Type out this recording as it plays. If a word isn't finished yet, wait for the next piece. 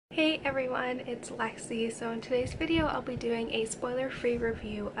Hey everyone, it's Lexie. So in today's video I'll be doing a spoiler-free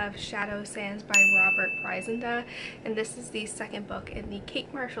review of Shadow Sands by Robert Bryndza, and this is the second book in the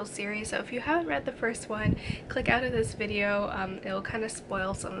Kate Marshall series. So if you haven't read the first one, click out of this video. It'll kind of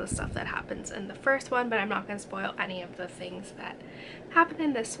spoil some of the stuff that happens in the first one, but I'm not going to spoil any of the things that happen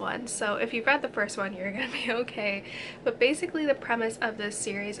in this one. So if you've read the first one, you're going to be okay. But basically the premise of this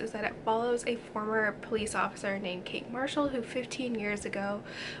series is that it follows a former police officer named Kate Marshall who 15 years ago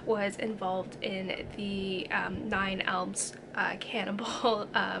was involved in the Nine Elms cannibal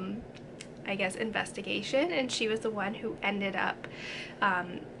I guess investigation, and she was the one who ended up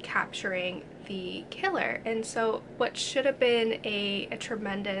capturing the killer. And so what should have been a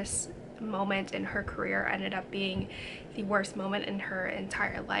tremendous moment in her career ended up being the worst moment in her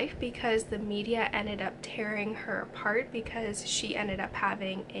entire life, because the media ended up tearing her apart because she ended up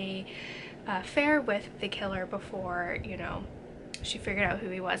having a affair with the killer before, you know, she figured out who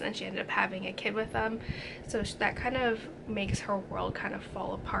he was, and she ended up having a kid with them. So that kind of makes her world kind of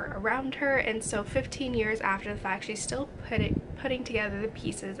fall apart around her. And so 15 years after the fact, she's still putting together the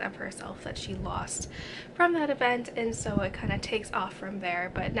pieces of herself that she lost from that event, and so it kind of takes off from there.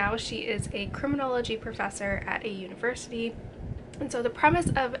 But now she is a criminology professor at a university. And so the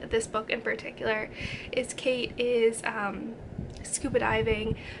premise of this book in particular is Kate is scuba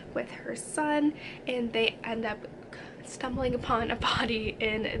diving with her son, and they end up stumbling upon a body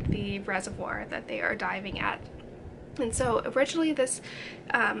in the reservoir that they are diving at. And so originally this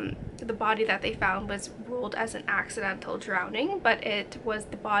the body that they found was ruled as an accidental drowning, but it was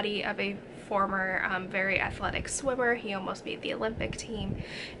the body of a former very athletic swimmer. He almost made the Olympic team,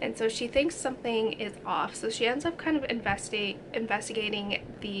 and so she thinks something is off. So she ends up kind of investigating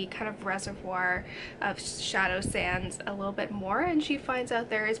the kind of reservoir of Shadow Sands a little bit more, and she finds out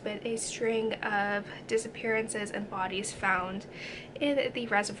there has been a string of disappearances and bodies found in the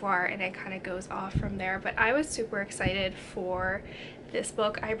reservoir, and it kind of goes off from there. But I was super excited for this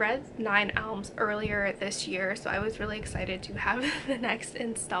book. I read Nine Elms earlier this year, so I was really excited to have the next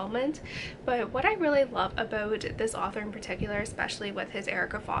installment. But what I really love about this author in particular, especially with his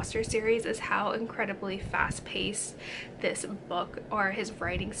Erica Foster series, is how incredibly fast-paced this book or his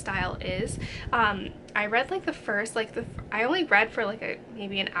writing style is. I read like the first, I only read for like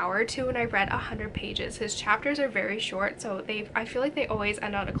maybe an hour or two, and I read 100 pages. His chapters are very short, so I feel like they always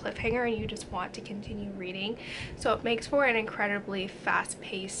end on a cliffhanger and you just want to continue reading. So it makes for an incredibly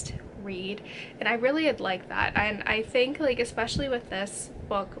fast-paced read, and I really did like that. And I think, like, especially with this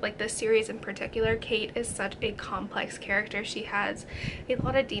book, like this series in particular, Kate is such a complex character. She has a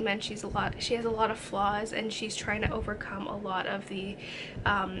lot of demons, she has a lot of flaws, and she's trying to overcome a lot of the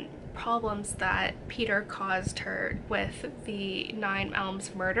problems that Peter caused her with the Nine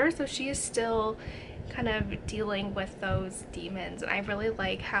Elms murder. So she is still kind of dealing with those demons, and I really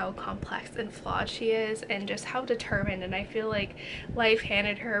like how complex and flawed she is, and just how determined. And I feel like life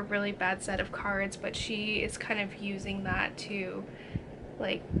handed her a really bad set of cards, but she is kind of using that to,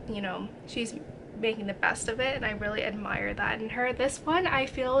 like, you know, she's making the best of it, and I really admire that in her. This one I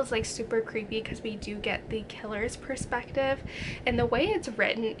feel is like super creepy because we do get the killer's perspective, and the way it's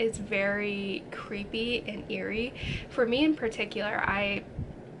written is very creepy and eerie. For me in particular, I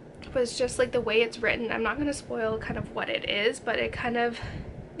was just like, the way it's written, I'm not going to spoil kind of what it is, but it kind of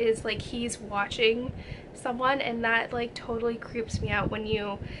is like he's watching someone, and that like totally creeps me out when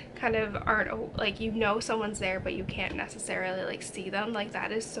you kind of aren't, like, you know someone's there but you can't necessarily like see them. Like,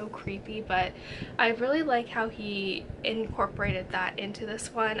 that is so creepy. But I really like how he incorporated that into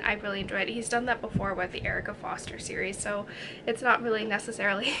this one. I really enjoyed it. He's done that before with the Erica Foster series, so it's not really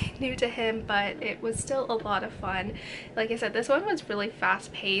necessarily new to him, but it was still a lot of fun. Like I said, this one was really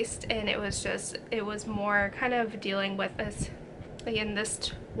fast paced, and it was more kind of dealing with this, like in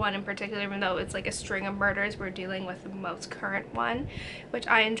this one in particular, even though it's like a string of murders, we're dealing with the most current one, which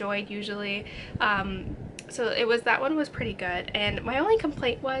I enjoyed usually. So that one was pretty good. And my only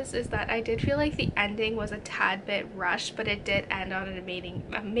complaint is that I did feel like the ending was a tad bit rushed, but it did end on an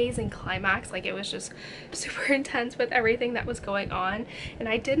amazing climax. Like, it was just super intense with everything that was going on, and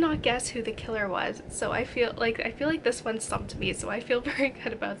I did not guess who the killer was. So I feel like this one stumped me, so I feel very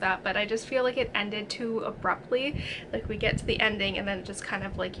good about that. But I just feel like it ended too abruptly. Like, we get to the ending and then it just kind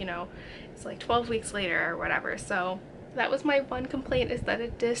of, like, you know, it's like 12 weeks later or whatever. So that was my one complaint, is that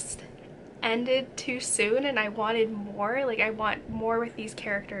it just ended too soon, and I wanted more. Like, I want more with these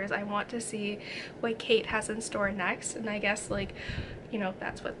characters. I want to see what Kate has in store next, and I guess, like, you know,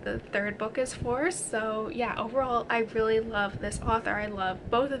 that's what the third book is for. So yeah, overall I really love this author. I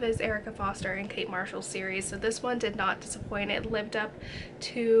love both of his Erica Foster and Kate Marshall series, so this one did not disappoint. It lived up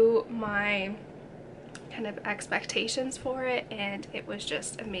to my kind of expectations for it, and it was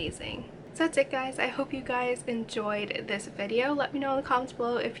just amazing. So that's it, guys. I hope you guys enjoyed this video. Let me know in the comments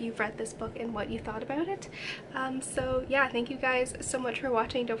below if you've read this book and what you thought about it. So yeah, thank you guys so much for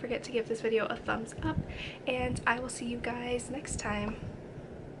watching. Don't forget to give this video a thumbs up, and I will see you guys next time.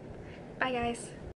 Bye, guys.